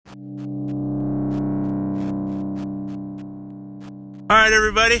All right,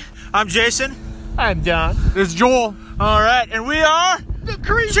 everybody. I'm Jason. I'm John. This is Joel. All right, and we are the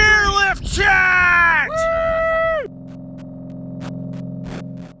Chairlift Chat.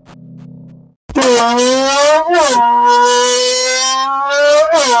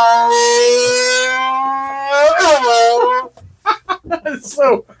 That's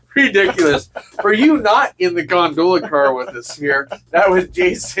so ridiculous. For you not in the gondola car with us here, that was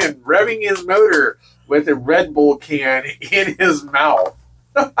Jason revving his motor with a Red Bull can in his mouth.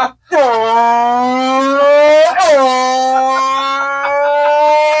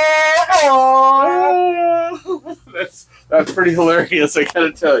 That's pretty hilarious, I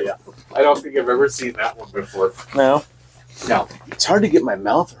gotta tell you. I don't think I've ever seen that one before. No. It's hard to get my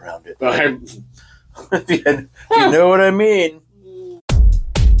mouth around it. If you know what I mean.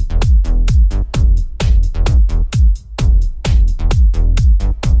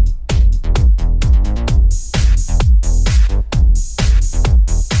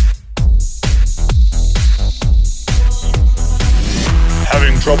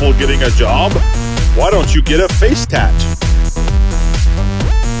 Having trouble getting a job? Why don't you get a face tat?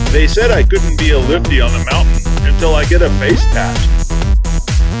 They said I couldn't be a lifty on the mountain until I get a face tat.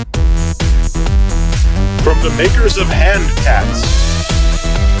 From the makers of hand tats.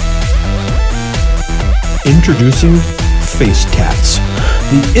 Introducing face tats,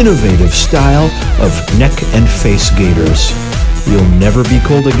 the innovative style of neck and face gaiters. You'll never be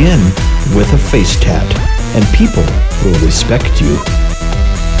cold again with a face tat, and people will respect you.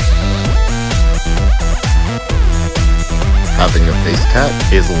 Having a face tat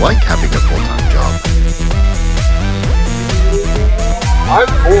is like having a full-time job. I'm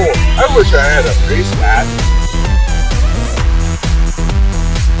old. I wish I had a face tat.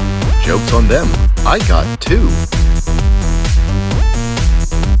 Joke's on them. I got two.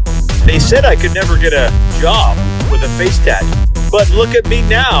 They said I could never get a job with a face tat, but look at me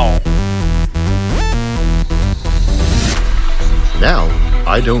now. Now,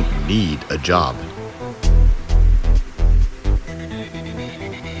 I don't need a job.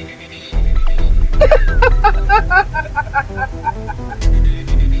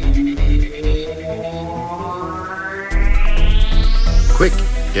 Quick,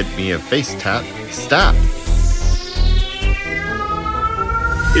 get me a face tat stat.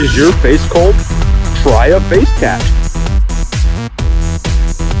 Is your face cold? Try a face tat.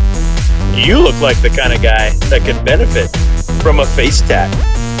 You look like the kind of guy that could benefit from a face tat.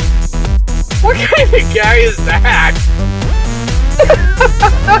 What kind of guy is that?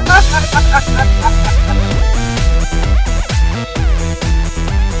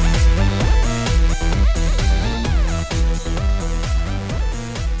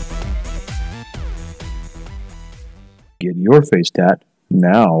 Get your face tat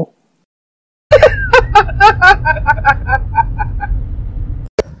now.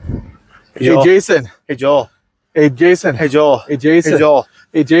 Hey, Jason. Hey, Joel. Hey, Jason. Hey, Joel. Hey, Jason. Hey, Joel.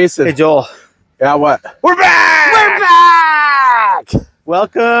 Hey, Jason. Hey, Joel. Yeah, what? We're back! We're back!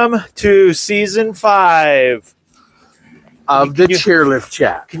 Welcome to season 5 Of the Chairlift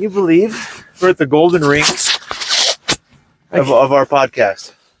Chat. Can you believe we're at the golden rings of our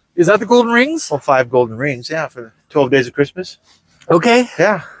podcast? Is that the golden rings? Well, 5 golden rings, yeah, for 12 days of Christmas. Okay.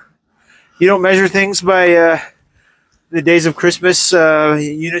 Yeah. You don't measure things by the days of Christmas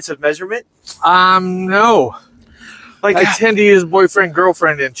units of measurement? No. Like I tend to use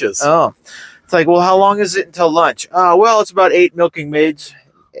boyfriend-girlfriend inches. Oh. It's like, well, how long is it until lunch? Well, it's about 8 milking maids.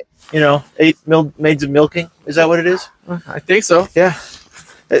 8 maids of milking. Is that what it is? I think so. Yeah.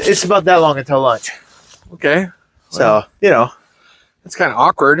 It's about that long until lunch. Okay. So, It's kind of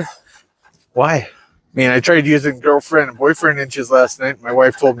awkward. Why? I mean, I tried using girlfriend and boyfriend inches last night. My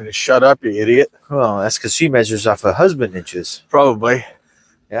wife told me to shut up, you idiot. Well, that's because she measures off of husband inches. Probably.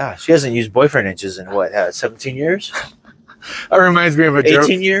 Yeah, she hasn't used boyfriend inches in what, 17 years? That reminds me of a joke.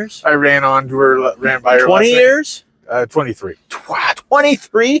 18 years? I ran by her 20 years? 23.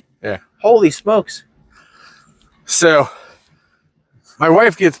 23? Yeah. Holy smokes. So, my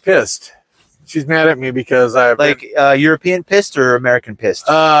wife gets pissed. She's mad at me because I've European pissed or American pissed?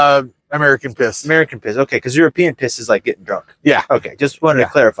 American pissed. American pissed. Okay, because European pissed is like getting drunk. Yeah. Okay, just wanted to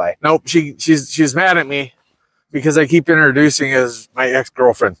clarify. Nope. She's mad at me because I keep introducing as my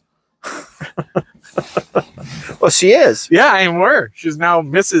ex-girlfriend. Well, she is. Yeah, I am aware. She's now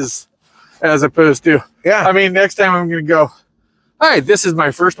Mrs. as opposed to. Yeah. I mean, next time I'm going to go, hi, this is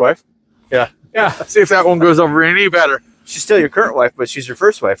my first wife. Yeah. Yeah. See if that one goes over any better. She's still your current wife, but she's your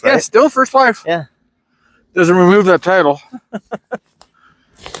first wife, right? Yeah, still first wife. Yeah. Doesn't remove that title.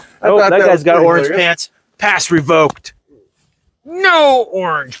 Oh, that guy's got orange pants. Pass revoked. No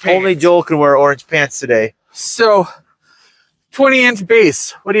orange pants. Only Joel can wear orange pants today. So, 20-inch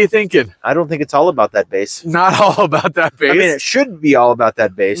base. What are you thinking? I don't think it's all about that base. Not all about that base. I mean, it should be all about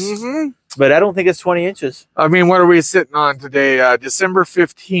that base, but I don't think it's 20 inches. I mean, what are we sitting on today? December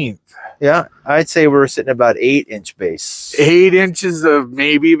 15th. Yeah, I'd say we're sitting about 8-inch base. 8 inches of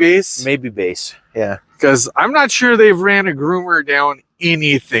maybe base? Maybe base, yeah. Because I'm not sure they've ran a groomer down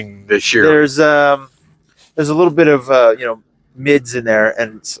anything this year. There's a little bit of, mids in there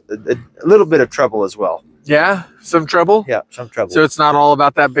and a little bit of treble as well. Yeah? Some trouble? Yeah, some treble. So it's not all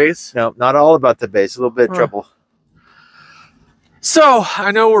about that base? No, not all about the base. A little bit of treble. So,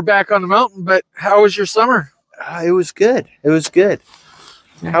 I know we're back on the mountain, but how was your summer? It was good. It was good.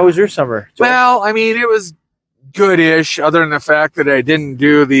 How was your summer, Joel? Well, I mean, it was good-ish, other than the fact that I didn't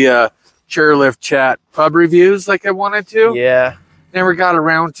do the Chairlift Chat pub reviews like I wanted to. Yeah. Never got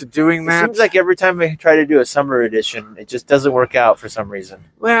around to doing It that. seems like every time I try to do a summer edition, it just doesn't work out for some reason.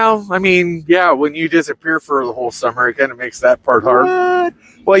 Well, I mean, yeah, when you disappear for the whole summer, it kind of makes that part hard.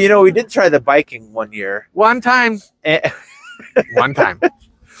 What? Well, we did try the biking one year. One time. And One time.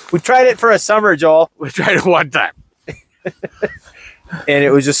 we tried it for a summer, Joel, We tried it one time. and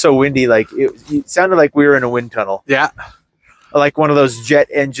it was just so windy. Like it sounded like we were in a wind tunnel, Yeah. like one of those jet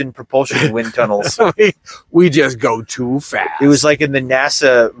engine propulsion wind tunnels. We just go too fast. It was like in the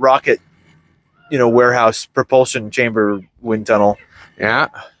NASA rocket, warehouse propulsion chamber wind tunnel. Yeah.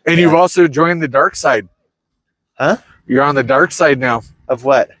 And you've also joined the dark side. Huh? You're on the dark side now. Of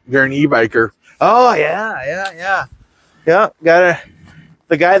what? You're an e-biker. Oh yeah.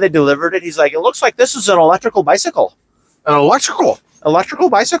 The guy that delivered it, he's like, it looks like this is an electrical bicycle. An electrical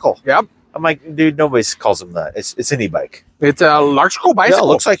bicycle. Yep. I'm like, dude, nobody calls him that. It's an e-bike. It's an electrical Yeah, bicycle. it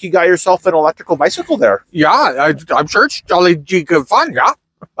looks like you got yourself an electrical bicycle there. Yeah, I'm sure it's jolly gee good fun.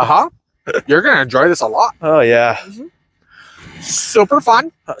 Yeah. You're going to enjoy this a lot. Oh yeah. Super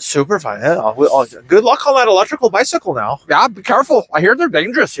fun. Super fun. Yeah. Well, good luck on that electrical bicycle now. Yeah, be careful. I hear they're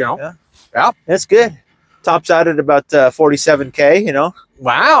dangerous, Yeah. That's good. Tops out at about 47K,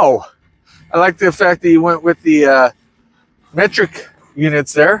 Wow. I like the fact that you went with the metric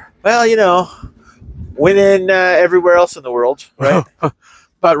units there. Well, winning everywhere else in the world, right?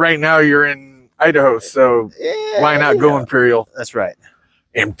 But right now you're in Idaho, so Yeah, why not go Imperial? That's right.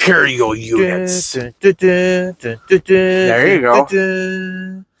 Imperial units. There you go.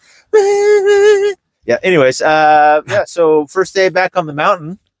 Yeah. Anyways, so first day back on the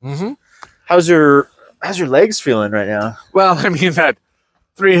mountain. Mm-hmm. How's your legs feeling right now? Well, I mean, that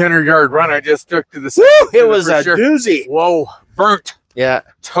 300-yard run I just took to the It was a doozy. Whoa, burnt. Yeah.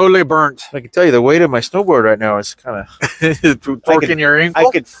 Totally burnt. I can tell you the weight of my snowboard right now is kind of Torquing your ankle.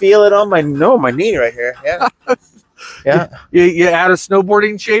 I could feel it on my knee right here. Yeah. Yeah. You out of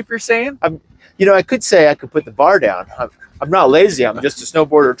snowboarding shape, you're saying? I could say I could put the bar down. I'm not lazy. I'm just a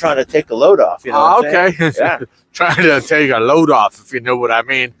snowboarder trying to take a load off. You know what I'm okay. saying? Yeah. Trying to take a load off, if you know what I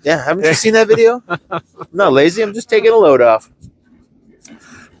mean. Yeah. Haven't you seen that video? I'm not lazy. I'm just taking a load off.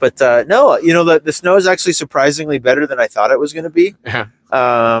 But no, the snow is actually surprisingly better than I thought it was going to be. Yeah.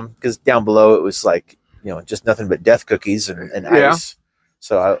 Because down below it was like, just nothing but death cookies and ice. Yeah.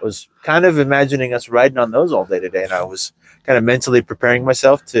 So I was kind of imagining us riding on those all day today, and I was kind of mentally preparing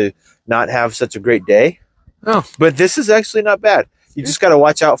myself to not have such a great day. Oh. But this is actually not bad. You just got to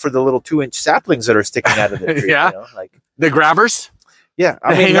watch out for the little 2-inch saplings that are sticking out of the tree. Yeah. Like The grabbers? yeah,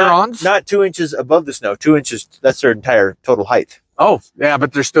 The hanger-ons? not 2 inches above the snow. 2 inches. That's their entire total height. Oh, yeah,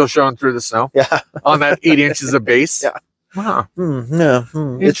 but they're still showing through the snow Yeah. on that 8 inches of base. Yeah. Wow. No.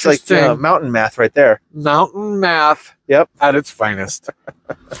 It's like Interesting. mountain math right there. Mountain math. Yep. At its finest.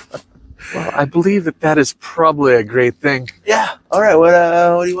 Well, I believe that is probably a great thing. Yeah. All right. What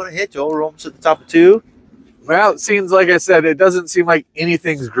do you want to hit, Joel? We're almost at the top of 2. Well, it seems like I said, it doesn't seem like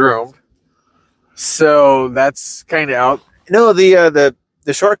anything's groomed. So that's kind of out. No, the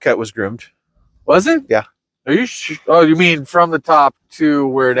shortcut was groomed. Was it? Yeah. Are you sure? Oh, you mean from the top to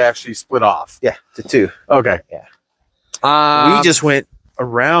where it actually split off? Yeah, to 2. Okay. Yeah. We We just went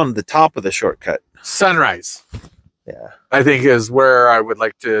around the top of the shortcut. sunrise, Yeah. I think, is where I would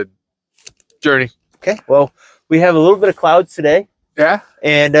like to journey. Okay. Well, we have a little bit of clouds today, Yeah.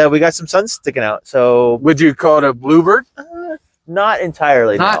 and we got some sun sticking out. So Would you call it a bluebird? not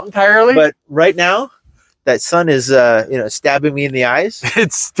entirely, Not no. entirely. But right now, that sun is stabbing me in the eyes.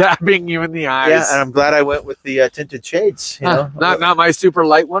 it's stabbing you in the eyes. Yeah, and I'm glad I went with the tinted shades. Not my super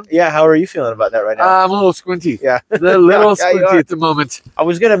light one. Yeah. How are you feeling about that right now? I'm a little squinty. Yeah. A little Yeah, you squinty are. at the moment. I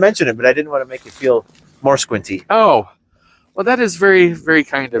was gonna mention it, but I didn't want to make you feel more squinty. Oh, well, that is very, very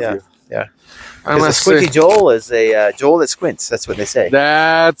kind of Yeah, you. yeah. I Because a must squinty say, Joel is a Joel that squints. That's what they say.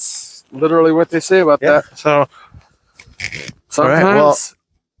 that's literally what they say about Yeah. that. So Sometimes. All right, well,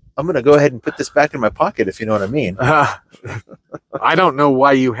 I'm going to go ahead and put this back in my pocket, if you know what I mean. I don't know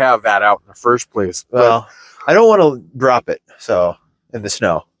why you have that out in the first place. Well, I don't want to drop it, so, in the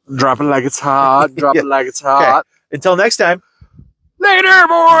snow. Drop it like it's hot. Drop it like it's hot. Okay. Until next time. Later,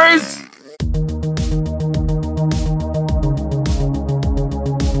 boys!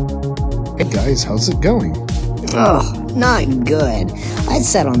 Hey guys, how's it going? Oh, not good. I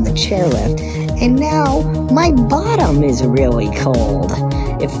sat on the chairlift, and now my bottom is really cold.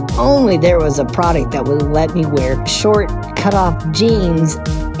 If only there was a product that would let me wear short, cut-off jeans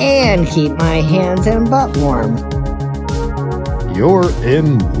and keep my hands and butt warm. You're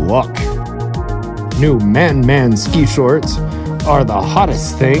in luck. New Man ski shorts are the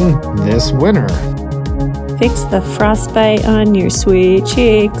hottest thing this winter. Fix the frostbite on your sweet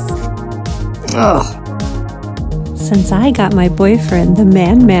cheeks. Ugh. Since I got my boyfriend the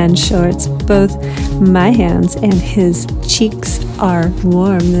Man shorts, both my hands and his cheeks are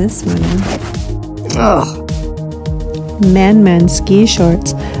warm this winter. Ugh. Man ski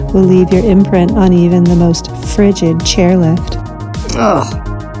shorts will leave your imprint on even the most frigid chairlift. Ugh.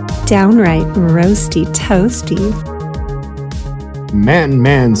 Downright roasty toasty.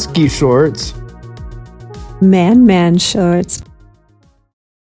 Man ski shorts. Man shorts.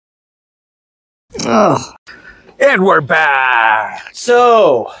 Ugh. And we're back.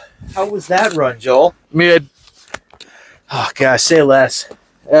 So, how was that run, Joel? Mid, Oh, gosh, say less.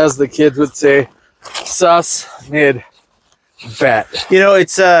 as the kids would say, sus, mid, bet. You know,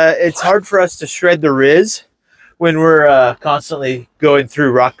 it's hard for us to shred the Riz when we're constantly going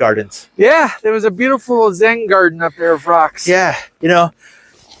through rock gardens. Yeah, there was a beautiful Zen garden up there of rocks. Yeah, you know,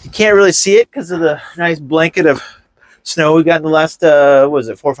 you can't really see it because of the nice blanket of snow we got in the last, what was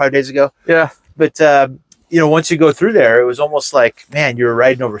it, 4 or 5 days ago? Yeah. But, you know, once you go through there, it was almost like, man, you were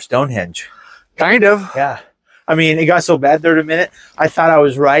riding over Stonehenge. Kind of. Yeah. I mean, it got so bad there in a minute, I thought I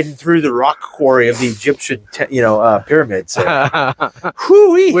was riding through the rock quarry of the Egyptian, pyramids.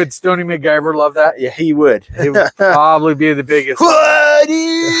 Whoo-wee. Would Stony MacGyver love that? Yeah, he would. He would probably be the biggest. What,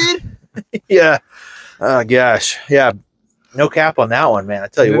 dude? Yeah. Oh, gosh. Yeah. No cap on that one, man. I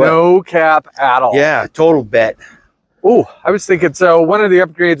tell you what. No cap at all. Yeah, total bet. Oh, I was thinking, so one of the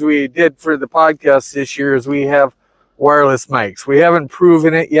upgrades we did for the podcast this year is we have wireless mics. We haven't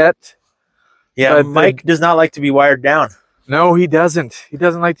proven it yet. Yeah, But Mike does not like to be wired down. No, he doesn't. He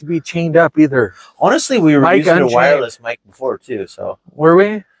doesn't like to be chained up either. Honestly, we were Mic using unchained. a wireless mic before, too. So Were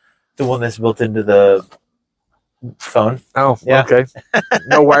we? the one that's built into the phone. Oh, Yeah. okay.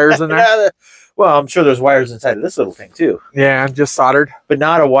 No wires in there? Yeah, well, I'm sure there's wires inside of this little thing, too. Yeah, just soldered. But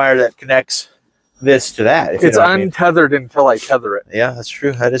not a wire that connects this to that. If you It's know what I mean. untethered until I tether it. Yeah, that's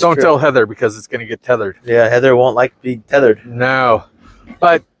true. That is Don't true. tell Heather because it's going to get tethered. Yeah, Heather won't like to be tethered. No.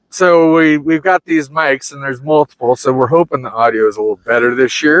 But so we've got these mics and there's multiple. So we're hoping the audio is a little better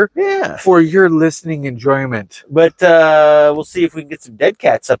this year Yeah. for your listening enjoyment. But we'll see if we can get some dead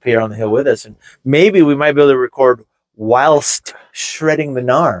cats up here on the hill with us. And maybe we might be able to record whilst shredding the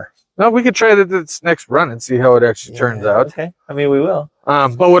gnar. No, we could try this next run and see how it actually turns out. Okay. I mean, we will.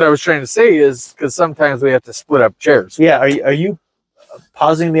 But what I was trying to say is because sometimes we have to split up chairs. Yeah. Are you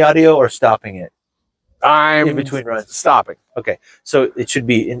pausing the audio or stopping it I'm in between runs? stopping. Okay. So it should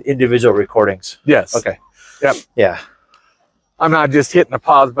be in individual recordings. Yes. Okay. Yep. Yeah. I'm not just hitting the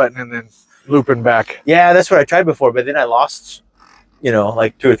pause button and then looping back. Yeah, that's what I tried before, but then I lost,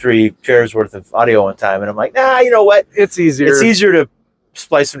 like 2 or 3 chairs worth of audio one time, and I'm like, nah, you know what? It's easier. It's easier to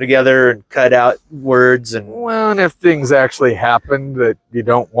splice them together and cut out words. And Well, and if things actually happen that you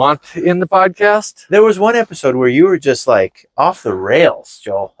don't want in the podcast, there was one episode where you were just like off the rails,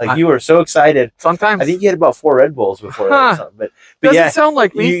 Joel. Like you were so excited. sometimes I think you had about 4 Red Bulls before that or something. But doesn't yeah, sound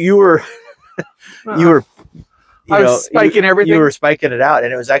like me. you were you were. I was spiking everything. You were spiking it out,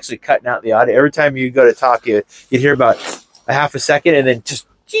 and it was actually cutting out the audio. Every time you go to talk, you'd hear about a half a second, and then just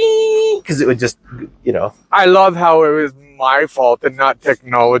because it would just, I love how it was my fault and not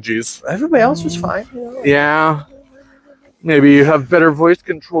technology's. everybody else was fine. Yeah. Maybe you have better voice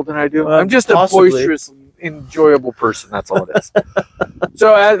control than I do. I'm just possibly. a boisterous, enjoyable person. That's all it is.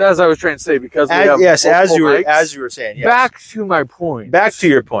 So as I was trying to say, because we have As multiple you mics, were saying, yes. back to my point. Back to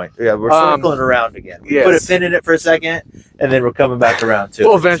your point. Yeah, we're circling around again. We put a yes. pin in it for a second, and then we're coming back around to it.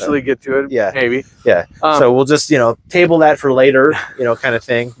 We'll eventually get to it. Yeah. Maybe. Yeah. So we'll just, table that for later, kind of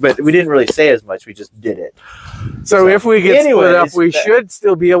thing. But we didn't really say as much. We just did it. So if we get split up, anyways, we should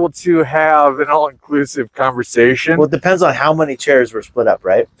still be able to have an all-inclusive conversation. Well, it depends on how many chairs were split up,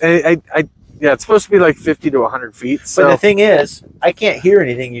 right? Yeah, it's supposed to be like 50 to 100 feet. So But the thing is, I can't hear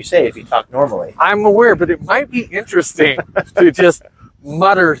anything you say if you talk normally. I'm aware, but it might be interesting to just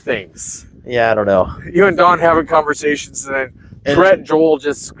mutter things. Yeah, I don't know. You and Don having conversations, and then Brett Joel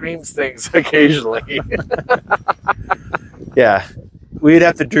just screams things occasionally. Yeah, we'd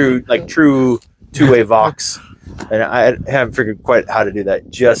have to do like true two-way Vox, and I haven't figured quite how to do that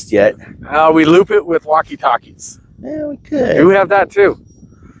just yet. We loop it with walkie-talkies. Yeah, we could. You have that too.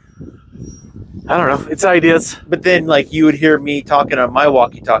 I don't know. It's ideas. But then, like, you would hear me talking on my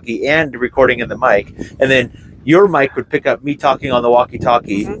walkie-talkie and recording in the mic, and then your mic would pick up me talking on the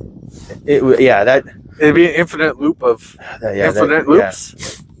walkie-talkie. It'd be an infinite loop of infinite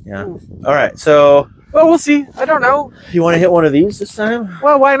loops. Yeah. All right. So, well, we'll see. I don't know. You want to hit one of these this time?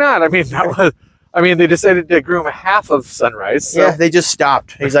 Well, why not? I mean, they decided to groom half of Sunrise. So. Yeah, they just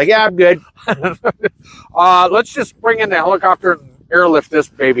stopped. He's like, yeah, I'm good. Let's just bring in the helicopter and airlift this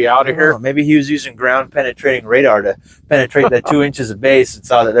baby out of here. Maybe he was using ground penetrating radar to penetrate that 2 inches of base and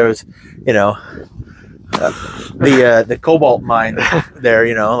saw that there was, the cobalt mine there,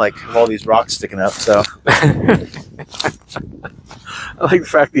 like all these rocks sticking up. So I like the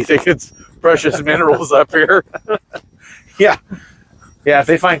fact that you think it's precious minerals up here. Yeah. Yeah, if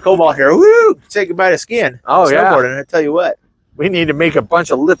they find cobalt here, woo, say goodbye to skiing. Oh, yeah. Snowboarding, I tell you what. We need to make a bunch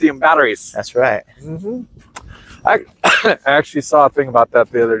of lithium batteries. That's right. Mm-hmm. I actually saw a thing about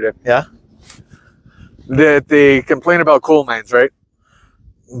that the other day. Yeah? That they complain about coal mines, right?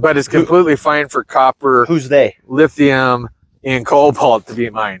 But it's completely fine for copper. Who's they? Lithium and cobalt to be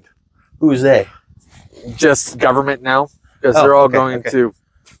mined. Who's they? Just government now, because they're all going to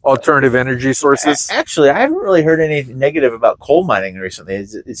alternative energy sources. Actually, I haven't really heard anything negative about coal mining recently.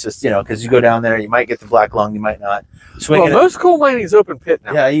 It's just, because you go down there, you might get the black lung, you might not. Most coal mining is open pit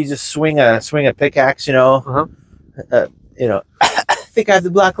now. Yeah, you just swing a pickaxe, Uh-huh. I think I have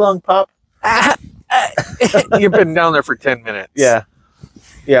the black lung, Pop. You've been down there for 10 minutes. Yeah.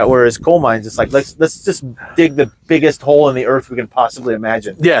 Yeah, whereas coal mines, it's like, let's just dig the biggest hole in the earth we can possibly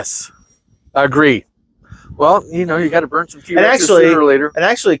imagine. Yes. I agree. Well, you got to burn some T-Rexes sooner or later. And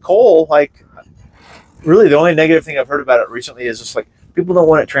actually, coal, like, really the only negative thing I've heard about it recently is just like people don't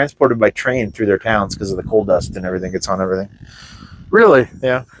want it transported by train through their towns because of the coal dust and everything gets on everything. Really?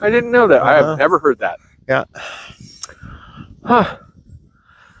 Yeah. I didn't know that. I have never heard that. Yeah. Huh.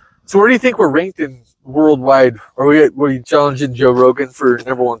 So where do you think we're ranked in worldwide? Were you challenging Joe Rogan for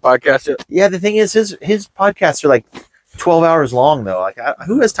 #1 podcast yet? Yeah, the thing is, his podcasts are like 12 hours long, though. Like,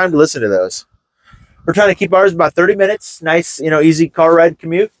 who has time to listen to those? We're trying to keep ours about 30 minutes. Nice, easy car ride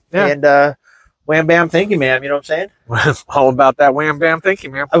commute. Yeah. And wham, bam, thank you, ma'am. You know what I'm saying? All about that wham, bam, thank you,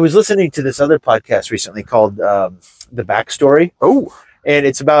 ma'am. I was listening to this other podcast recently called The Backstory. Oh. And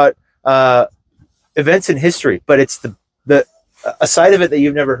it's about events in history, but it's a side of it that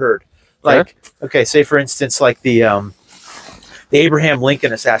you've never heard. Like, okay, say for instance, like the Abraham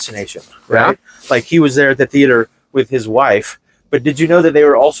Lincoln assassination, right? Yeah. Like he was there at the theater with his wife, but did you know that they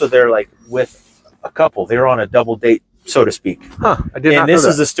were also there, like with a couple? They were on a double date, so to speak. Huh? I did not know that. And this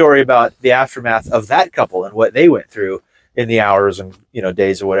is a story about the aftermath of that couple and what they went through in the hours and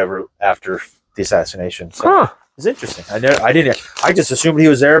days or whatever after the assassination. So it's interesting. I just assumed he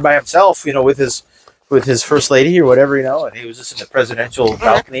was there by himself, with his first lady or whatever, and he was just in the presidential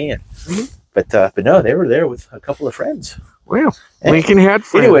balcony. And but no, they were there with a couple of friends. Wow, Lincoln had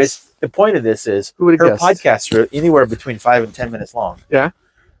friends. Anyways, the point of this is her podcasts are anywhere between 5 and 10 minutes long. Yeah,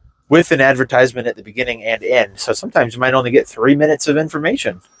 with an advertisement at the beginning and end. So sometimes you might only get 3 minutes of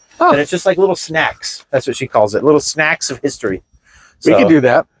information, and it's just like little snacks. That's what she calls it, little snacks of history. So, we could do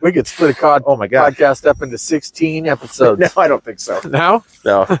that. We could split a oh my God. podcast up into 16 episodes. No, I don't think so. No?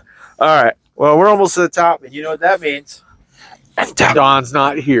 No. All right. Well, we're almost to the top, and you know what that means. Don's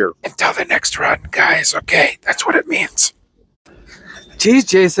not here. Until the next run, guys. Okay, that's what it means. Geez,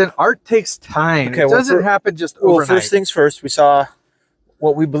 Jason, art takes time. Okay, it doesn't happen just overnight. Well, first things first, we saw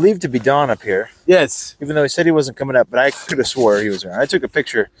what we believe to be Don up here. Yes. Even though he said he wasn't coming up, but I could have swore he was there. I took a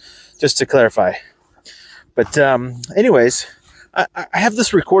picture just to clarify. But anyways, I have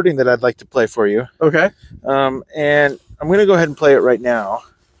this recording that I'd like to play for you. Okay. And I'm going to go ahead and play it right now.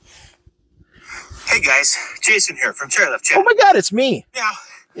 Hey guys, Jason here from Chairlift Chat. Oh my God, it's me. Now,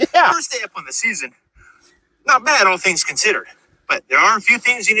 yeah. First day up on the season, not bad, all things considered. But there are a few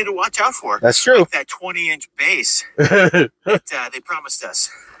things you need to watch out for. That's true. Like that 20-inch base that they promised us.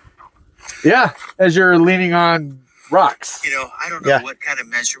 Yeah, as you're leaning on rocks. I don't know what kind of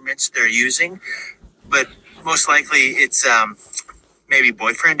measurements they're using, but most likely it's maybe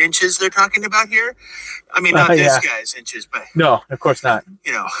boyfriend inches they're talking about here. I mean, not this guy's inches, but... No, of course not.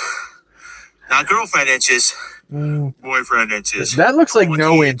 Not girlfriend inches, boyfriend inches. That looks like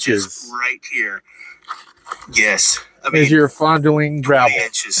no inches. Right here. Yes. I mean, As you're fondling 20 gravel.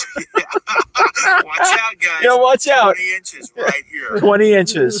 inches. Watch out, guys. Yeah, watch out. 20 inches right here. 20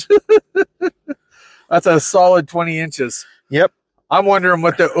 inches. That's a solid 20 inches. Yep. I'm wondering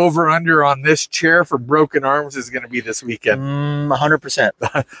what the over-under on this chair for broken arms is going to be this weekend. 100%.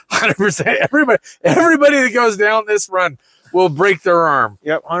 100%. Everybody that goes down this run will break their arm.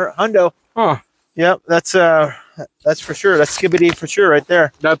 Yep. Hundo. Huh. Yep. That's for sure. That's skibbity for sure right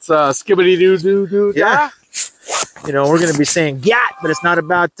there. That's skibbity doo doo doo. Yeah. You know, we're going to be saying gat, but it's not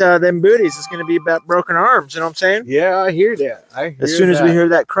about them booties. It's going to be about broken arms. You know what I'm saying? Yeah, I hear that. As soon as we hear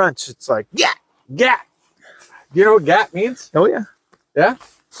that crunch, it's like, gat, gat. Do you know what gat means? Oh, yeah. Yeah?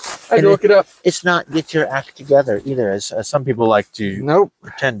 I had to look it up. It's not get your act together either, as some people like to Nope.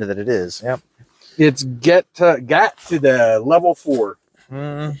 pretend that it is. Yep. It's gat to the level 4.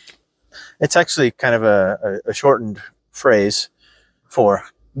 It's actually kind of a shortened phrase for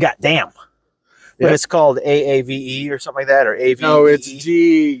goddamn. But Yeah. it's called AAVE or something like that, or AVE. No, it's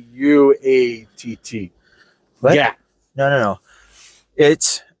GUATT. What? Gat. No.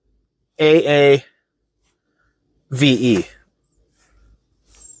 It's AAVE.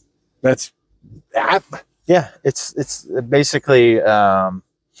 That's that. Yeah, it's basically a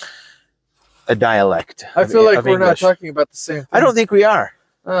dialect. I feel like of we're not English. talking about the same thing. I don't think we are.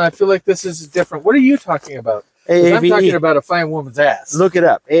 I feel like this is different. What are you talking about? 'Cause I'm talking AAVE. about a fine woman's ass. Look it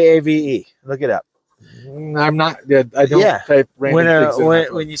up. AAVE. Look it up. I'm not. I don't type random things in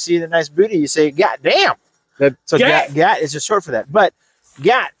that When you see the nice booty, you say "God damn." That So gat. gat is just short for that. But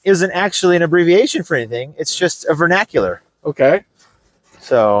gat isn't actually an abbreviation for anything. It's just a vernacular. Okay.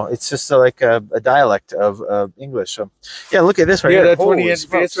 So it's just like a dialect of English. So yeah, look at this right Yeah, here. that 20 Holy inch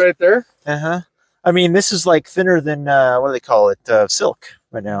smokes. face right there. Uh-huh. I mean, this is like thinner than what do they call it? Silk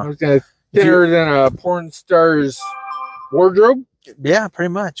right I now. was gonna thinner than a porn star's wardrobe. Yeah, pretty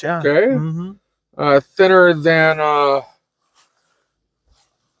much. Yeah. Okay. Mhm. Thinner than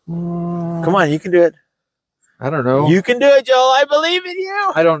Come on, you can do it. I don't know. You can do it, Joel. I believe in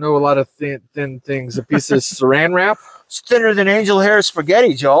you. I don't know a lot of thin things. A piece of saran wrap. It's thinner than angel hair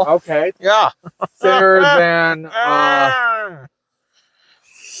spaghetti, Joel. Okay. Yeah. Thinner than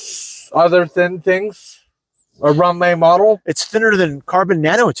other thin things. A runway model. It's thinner than carbon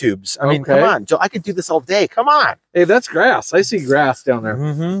nanotubes. I mean, Okay. come on, Joel. I could do this all day. Come on. Hey, that's grass. I see grass down there.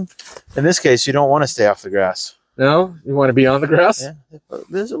 Mm-hmm. In this case, you don't want to stay off the grass. No? You want to be on the grass? Yeah.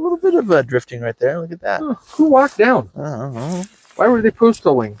 There's a little bit of drifting right there. Look at that. Oh, who walked down? I don't know. Why were they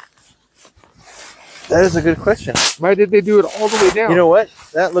postoling? That is a good question. Why did they do it all the way down? You know what?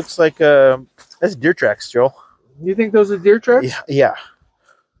 That looks like that's deer tracks, Joel. You think those are deer tracks? Yeah.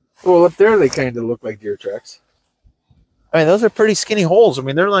 Well, up there they kind of look like deer tracks. I mean, those are pretty skinny holes. I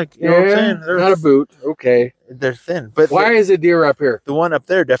mean, they're like, you know what I'm saying? They're not a boot. Okay. They're thin. But Why is a deer up here? the one up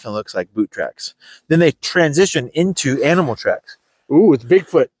there definitely looks like boot tracks. Then they transition into animal tracks. Ooh, it's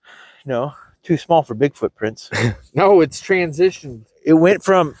Bigfoot. No, too small for big footprints. No, it's transitioned.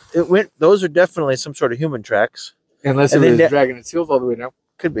 Those are definitely some sort of human tracks. Unless And it then was dragging its heels all the way down.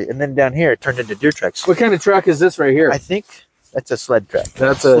 Could be. And then down here, it turned into deer tracks. What kind of track is this right here? I think that's a sled track.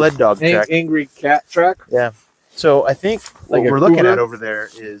 That's sled dog track. Angry cat track. Yeah. So I think Like what a we're looking cougar? at over there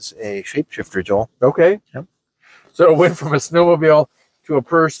is a shapeshifter, Joel. Okay. Yep. So it went from a snowmobile to a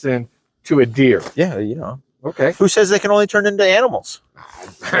person to a deer. Yeah, you know. Okay. Who says they can only turn into animals?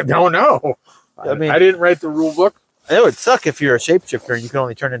 I don't know. I mean, I didn't write the rule book. it would suck if you're a shapeshifter and you can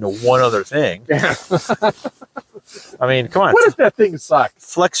only turn into one other thing. Yeah. I mean, come on. What if that thing sucked?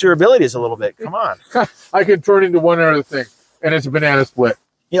 Flex your abilities a little bit. Come on. I can turn into one other thing, and it's a banana split.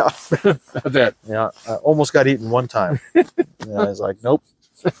 Yeah. That's it. Yeah. I almost got eaten one time. I was like, nope.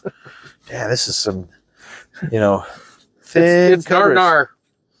 Yeah, this is some, thin It's covers. gnar.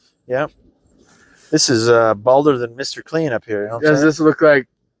 Yeah. This is balder than Mr. Clean up here. You know what I'm Does saying? this look like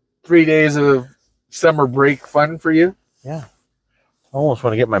 3 days of summer break fun for you? Yeah. I almost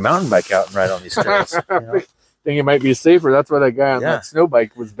want to get my mountain bike out and ride on these trails. Think it might be safer. That's why that guy on Yeah. that snow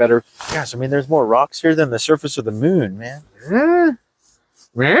bike was better. Gosh, I mean, there's more rocks here than the surface of the moon, man. Yeah.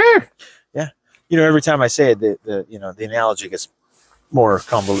 Every time I say it, the analogy gets more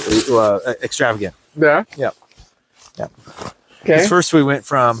extravagant. Yeah. Yeah. Yeah. Okay. 'Cause first we went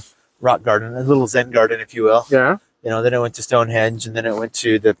from rock garden, a little Zen garden, if you will. Yeah. Then it went to Stonehenge, and then it went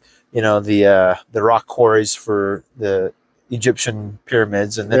to the rock quarries for the Egyptian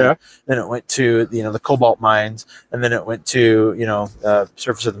pyramids, and then it went to the cobalt mines, and then it went to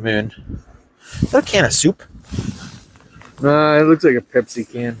surface of the moon. Is that a can of soup? It looks like a Pepsi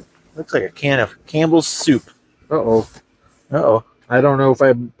can. Looks like a can of Campbell's soup. Uh-oh. Uh-oh. I don't know if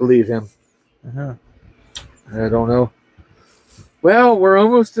I believe him. Uh-huh. I don't know. Well, we're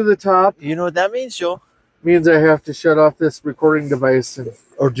almost to the top. You know what that means, Joe? means I have to shut off this recording device and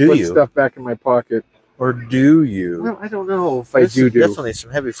Or do put you? stuff back in my pocket. Or do you? Well, I don't know if There's I do. definitely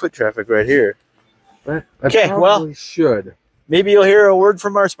some heavy foot traffic right here. But I Okay, probably should. Maybe you'll hear a word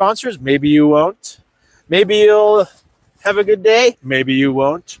from our sponsors. Maybe you won't. Maybe you'll have a good day. Maybe you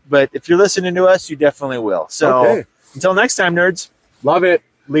won't. But if you're listening to us, you definitely will. So Okay. until next time, nerds, Love it.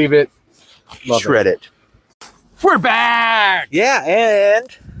 Leave it. Love shred it. We're back. Yeah, and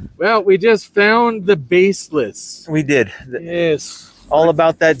Well, we just found the baseless. we did. Yes. All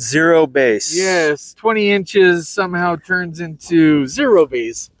about that zero base. Yes. 20 inches somehow turns into zero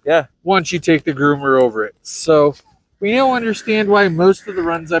base. Yeah. Once you take the groomer over it. So we now understand why most of the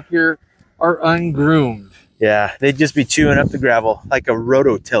runs up here are ungroomed. Yeah, they'd just be chewing up the gravel like a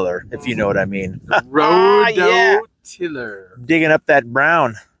rototiller, if you know what I mean. Rototiller. Digging up that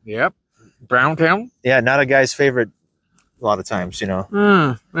brown. Yep. Browntown? Yeah, not a guy's favorite a lot of times, you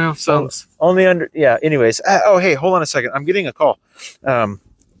know. Well, sounds. Only under, yeah, anyways. Oh, hey, hold on a second. I'm getting a call.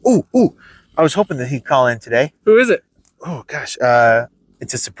 Ooh, I was hoping that he'd call in today. Who is it? Oh, gosh.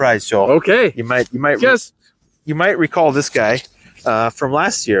 It's a surprise, Joel. Okay. You might Just. you might recall this guy from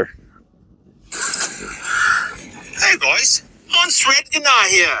last year. Hey boys, Hans Shreddy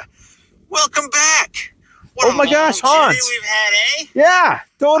here. Welcome back. What Oh a my long gosh, journey Hans. we've had, eh? Yeah,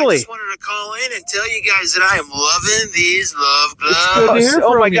 totally. I just wanted to call in and tell you guys that I am loving these love good gloves. to hear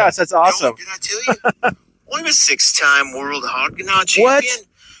Oh from my you. gosh, that's awesome. Did I tell you? I'm a 6-time world hard gnar champion.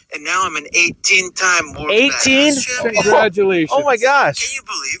 And now I'm an 18-time world 18? badass champion. Congratulations. Oh my Can gosh. you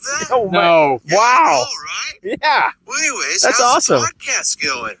believe that? Oh my, No. Yeah, wow. cool, right? Yeah. Well, anyways, That's how's awesome. the podcast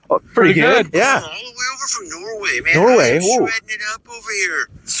going? Oh, pretty good. good. Yeah. All the way over from Norway, man. Norway, I'm ooh. shredding it up over here.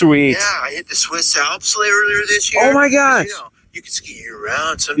 Sweet. Yeah, I hit the Swiss Alps earlier this year. Oh my gosh. You know, you can ski year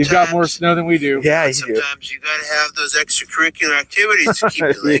round. Sometimes You've got more snow than we do. Yeah, you do. Sometimes you got to have those extracurricular activities to keep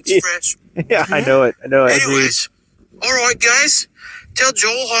your legs fresh. Yeah, I know it. Anyways, all right, guys, tell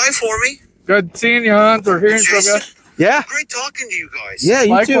Joel hi for me. Good seeing you, Hans, or hearing from you. Jason, Yeah. great talking to you guys. Yeah,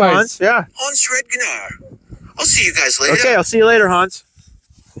 you too, Likewise. Hans. Yeah. On Shred Gnar. I'll see you guys later. Okay, I'll see you later, Hans.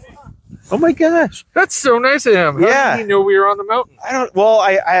 Oh my gosh. That's so nice of him. How Yeah. did he know we were on the mountain?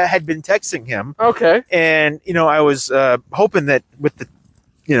 I had been texting him, Okay. and I was hoping that with the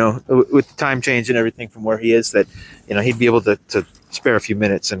with the time change and everything from where he is, that he'd be able to spare a few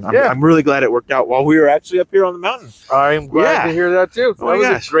minutes, and I'm really glad it worked out while we were actually up here on the mountain. I'm glad to hear that too. Oh That my was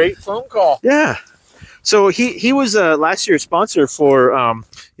gosh. a great phone call. Yeah. So he was last year's sponsor for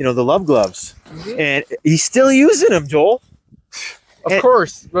the Love Gloves, and he's still using them, Joel. Of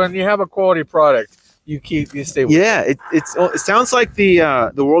course, when you have a quality product, you stay with Yeah, it sounds like the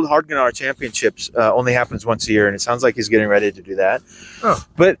World Hard Gnar Championships only happens once a year, and it sounds like he's getting ready to do that. Oh.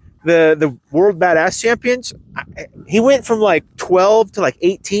 But the World Badass Champions, he went from like 12 to like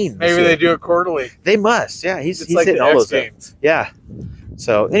 18. Maybe they do it quarterly. They must. Yeah, he's It's like hitting the all X those. Games. Yeah.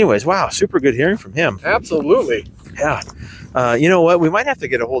 So, anyways, wow, super good hearing from him. Absolutely. Yeah. You know what? We might have to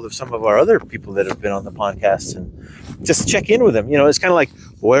get a hold of some of our other people that have been on the podcast and just check in with them. It's kind of like,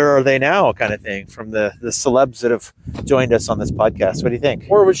 where are they now kind of thing from the celebs that have joined us on this podcast. What do you think?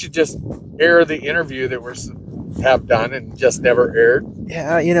 Or we should just air the interview that we have done and just never aired.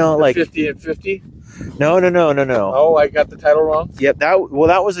 Yeah, The 50 and 50. No. Oh, I got the title wrong. Yep, that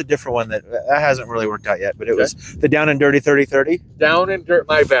was a different one that hasn't really worked out yet, but it was the Down and Dirty 30-30. Down and dirt.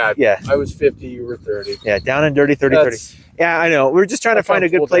 My bad. Yeah. I was 50. You were 30. Yeah, Down and Dirty 30-30. Yeah, I know. We're just trying to That's find a a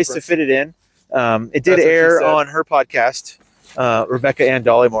good cool place difference. to fit it in. It did That's what she air said. on her podcast, Rebecca Ann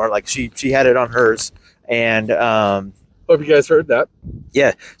Dollymore. Like she had it on hers, and Hope you guys heard that.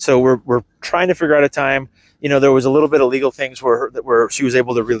 yeah. So we're trying to figure out a time. There was a little bit of legal things where she was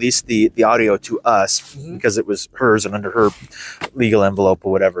able to release the audio to us because it was hers and under her legal envelope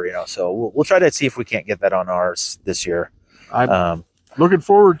or whatever. So we'll try to see if we can't get that on ours this year. I'm looking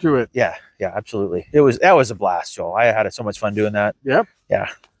forward to it. Yeah, absolutely. That was a blast, Joel. I had so much fun doing that. Yep. Yeah.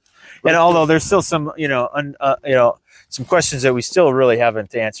 And although there's still some, some questions that we still really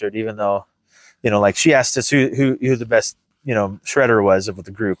haven't answered, even though, like she asked us who the best, shredder was of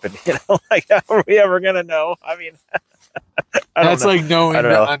the group, and like, how are we ever gonna know? I mean, That's like knowing I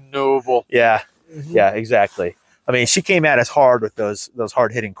don't the know. unknowable. Yeah, yeah, exactly. I mean, she came at us hard with those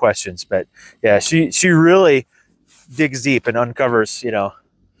hard hitting questions, but yeah, she really digs deep and uncovers,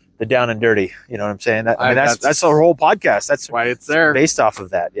 the down and dirty. You know what I'm saying? That's our whole podcast. That's why it's there. based off of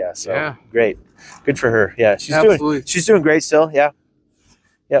that. Yeah. So Yeah. great. Good for her. Yeah. Absolutely. She's doing great still. Yeah.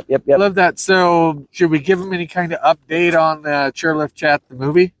 Yep. I love that. So should we give them any kind of update on the Chairlift Chat, the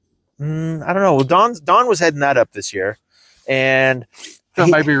movie? I don't know. Well, Dawn was heading that up this year, and So it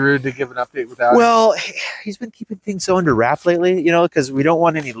might be rude to give an update without. Well, he's been keeping things so under wrap lately, because we don't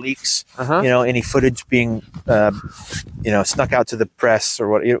want any leaks, any footage being, snuck out to the press or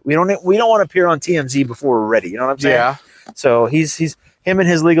what. We don't want to appear on TMZ before we're ready. You know what I'm saying? Yeah. So him and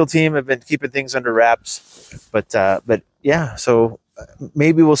his legal team have been keeping things under wraps, but yeah. So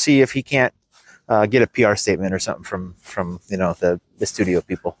maybe we'll see if he can't get a PR statement or something from the studio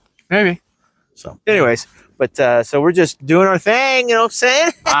people. Maybe. So, anyways, but so we're just doing our thing. You know what I'm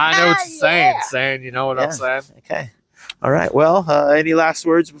saying? I know what you're saying. You know what I'm saying? Okay. All right. Well, any last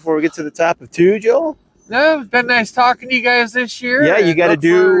words before we get to the top of 2, Joel? No, it's been nice talking to you guys this year. Yeah, you got to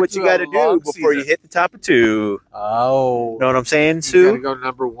do what you got to do before you hit the top of 2. Oh. Know what I'm saying, You Sue? got to go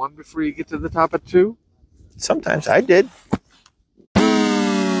number 1 before you get to the top of 2? Sometimes I did.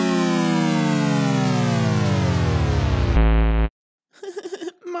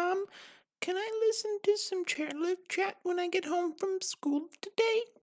 Mom, can I listen to some Chairlift Chat when I get home from school today?